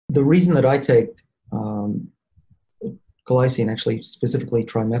the reason that I take glycine, actually specifically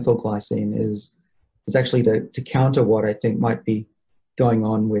trimethylglycine, is actually to counter what I think might be going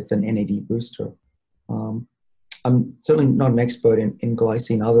on with an NAD booster. I'm certainly not an expert in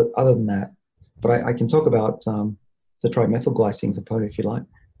glycine other than that, but I can talk about the trimethylglycine component if you like.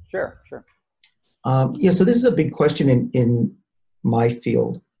 Sure, sure. Yeah, so this is a big question in my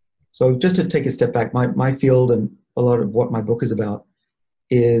field. So just to take a step back, my field and a lot of what my book is about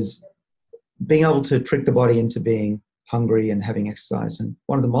is being able to trick the body into being hungry and having exercise. And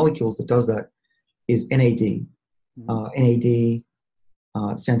one of the molecules that does that is NAD. NAD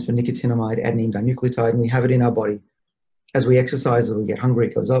stands for nicotinamide adenine dinucleotide, and we have it in our body. As we exercise, as we get hungry,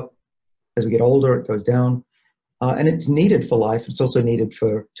 it goes up. As we get older, it goes down. And it's needed for life. It's also needed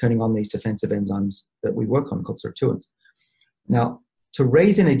for turning on these defensive enzymes that we work on called sirtuins. Now, to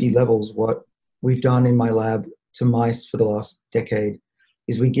raise NAD levels, what we've done in my lab to mice for the last decade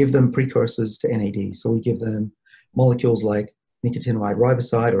is we give them precursors to NAD. So we give them molecules like nicotinamide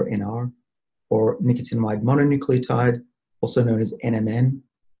riboside, or NR, or nicotinamide mononucleotide, also known as NMN,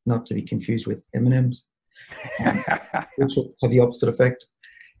 not to be confused with M&Ms, which will have the opposite effect.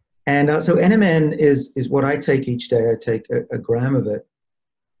 And so NMN is what I take each day. I take a gram of it.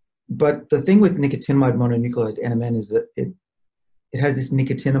 But the thing with nicotinamide mononucleotide NMN is that it has this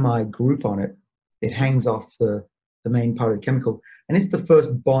nicotinamide group on it. It hangs off the main part of the chemical, and it's the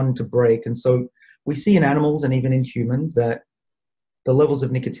first bond to break. And so we see in animals and even in humans that the levels of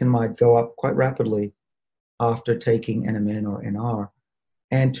nicotinamide go up quite rapidly after taking NMN or NR.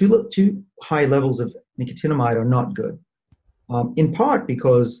 And too high levels of nicotinamide are not good, in part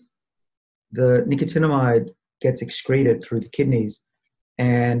because the nicotinamide gets excreted through the kidneys,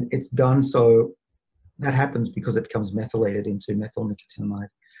 and it's done so, that happens because it becomes methylated into methylnicotinamide.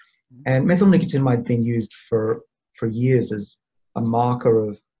 And methylnicotinamide has been used for years as a marker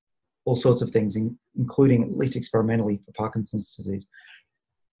of all sorts of things, including, at least experimentally, for Parkinson's disease.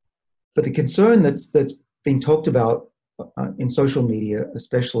 But the concern that's being talked about in social media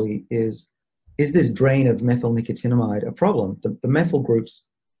especially is this drain of methylnicotinamide a problem? The methyl groups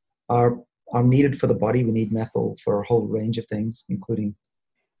are needed for the body. We need methyl for a whole range of things, including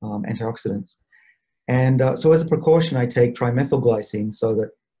antioxidants. And so as a precaution, I take trimethylglycine so that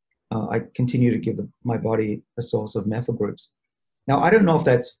I continue to give my body a source of methyl groups. Now, I don't know if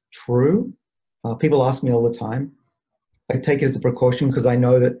that's true. People ask me all the time. I take it as a precaution because I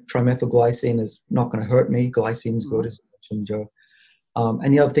know that trimethylglycine is not going to hurt me. Glycine is good, as you mentioned, Joe.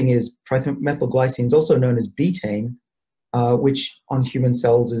 And the other thing is trimethylglycine is also known as betaine, which on human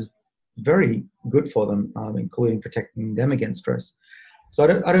cells is very good for them, including protecting them against stress. So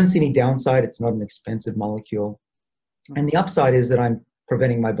I don't see any downside. It's not an expensive molecule. And the upside is that I'm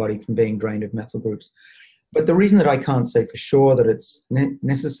preventing my body from being drained of methyl groups. But the reason that I can't say for sure that it's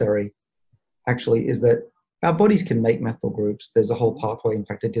necessary, actually, is that our bodies can make methyl groups. There's a whole pathway. In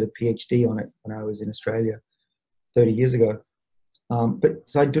fact, I did a PhD on it when I was in Australia 30 years ago.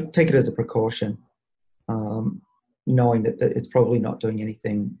 So I do take it as a precaution, knowing that it's probably not doing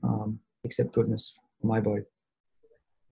anything except goodness for my body.